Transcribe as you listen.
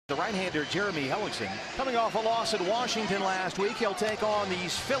The right-hander Jeremy Hellickson coming off a loss at Washington last week. He'll take on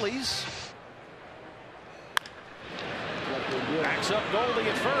these Phillies. Backs up Goldie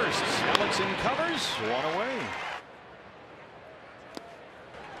at first. Hellickson covers, one away.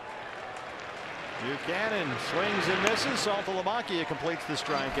 Buchanan swings and misses. Saltalamacchia completes the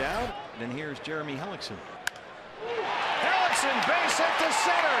strikeout. And here's Jeremy Hellickson. Hellickson base hit to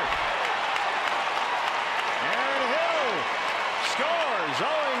center. And Hill scores.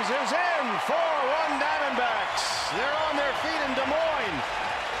 Owings is in. 4-1 Diamondbacks. They're on their feet in Des Moines.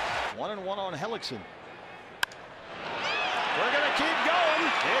 1-1 on Hellickson. We're going to keep going.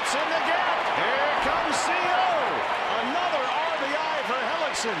 It's in the gap. Here comes CO. Another RBI for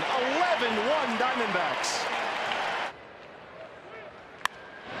Hellickson. 11-1 Diamondbacks.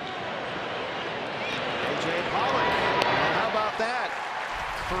 A.J. Pollock. And how about that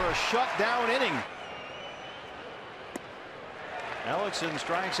for a shutdown inning? Hellickson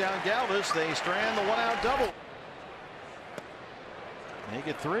strikes out Galvis. They strand the one-out double. Make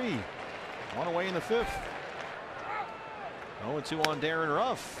it 3. One away in the 5th. 0-2 on Darren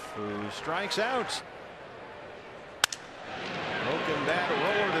Ruff, who strikes out. Broken bat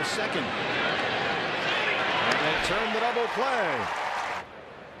roller to second. And they turn the double play.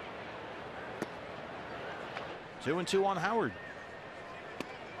 2-2 on Howard.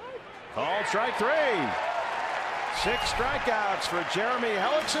 Called strike 3. 6 strikeouts for Jeremy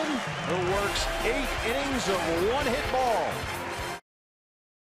Hellickson, who works 8 innings of one-hit ball.